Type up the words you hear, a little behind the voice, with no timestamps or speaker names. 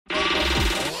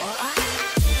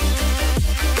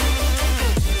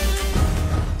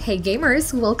Hey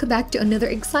gamers, welcome back to another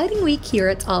exciting week here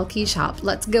at Allkeyshop.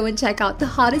 Let's go and check out the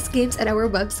hottest games at our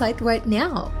website right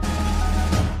now.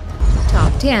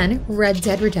 Top 10, Red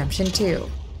Dead Redemption 2.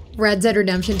 Red Dead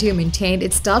Redemption 2 maintained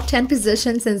its top 10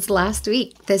 position since last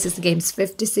week. This is the game's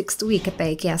 56th week at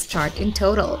the ACAS chart in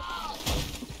total.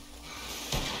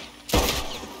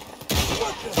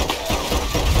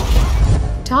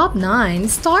 Top 9,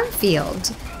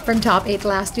 Starfield. From top 8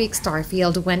 last week,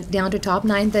 Starfield went down to top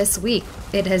 9 this week.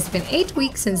 It has been 8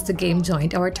 weeks since the game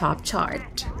joined our top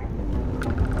chart.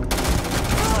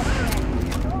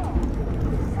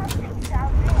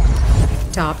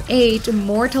 Top 8,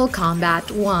 Mortal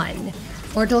Kombat 1.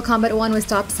 Mortal Kombat 1 was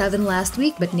top 7 last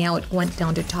week, but now it went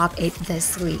down to top 8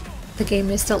 this week. The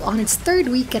game is still on its 3rd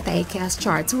week at the ACAS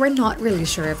chart, so we're not really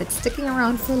sure if it's sticking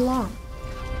around for long.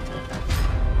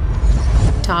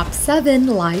 Top 7,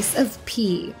 Lies of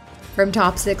P. From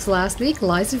top 6 last week,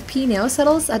 Lies of P now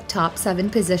settles at top 7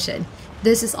 position.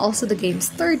 This is also the game's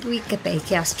 3rd week at the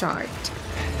ACAS chart.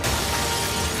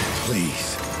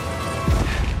 Please,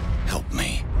 help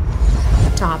me.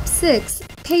 Top 6,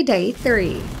 Payday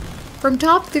 3. From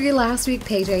top 3 last week,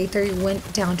 Payday 3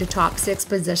 went down to top 6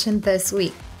 position this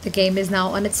week. The game is now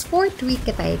on its 4th week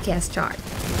at the ACAS chart.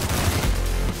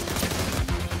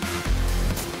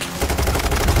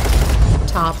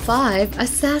 Top 5,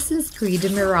 Assassin's Creed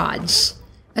Mirage.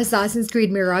 Assassin's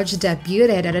Creed Mirage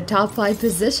debuted at a top 5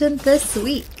 position this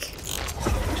week.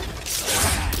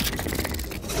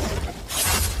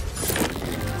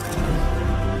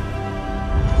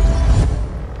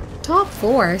 Top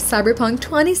 4, Cyberpunk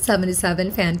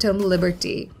 2077 Phantom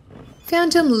Liberty.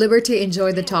 Phantom Liberty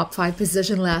enjoyed the top 5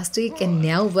 position last week and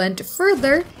now went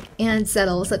further and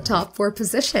settles at top 4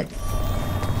 position.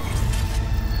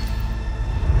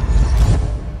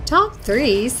 Top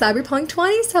 3, Cyberpunk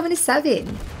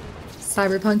 2077.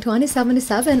 Cyberpunk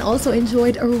 2077 also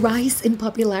enjoyed a rise in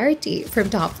popularity. From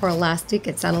top 4 last week,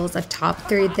 it settles at top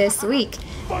 3 this week.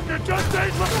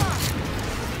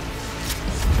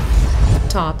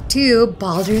 Top 2,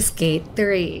 Baldur's Gate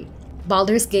 3.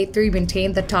 Baldur's Gate 3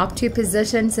 maintained the top 2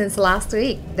 position since last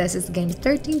week. This is the game's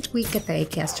 13th week at the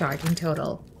ACAS chart in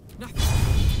total.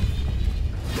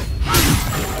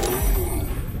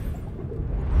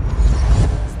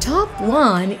 Top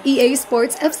 1, EA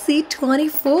Sports FC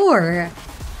 24.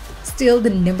 Still the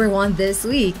number 1 this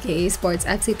week, EA Sports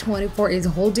FC 24 is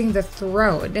holding the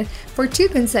throne for 2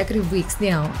 consecutive weeks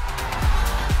now.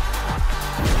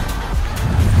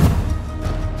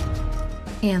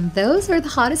 And those are the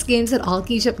hottest games at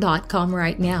Allkeyshop.com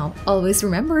right now. Always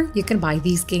remember, you can buy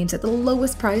these games at the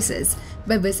lowest prices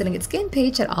by visiting its game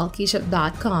page at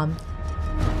Allkeyshop.com.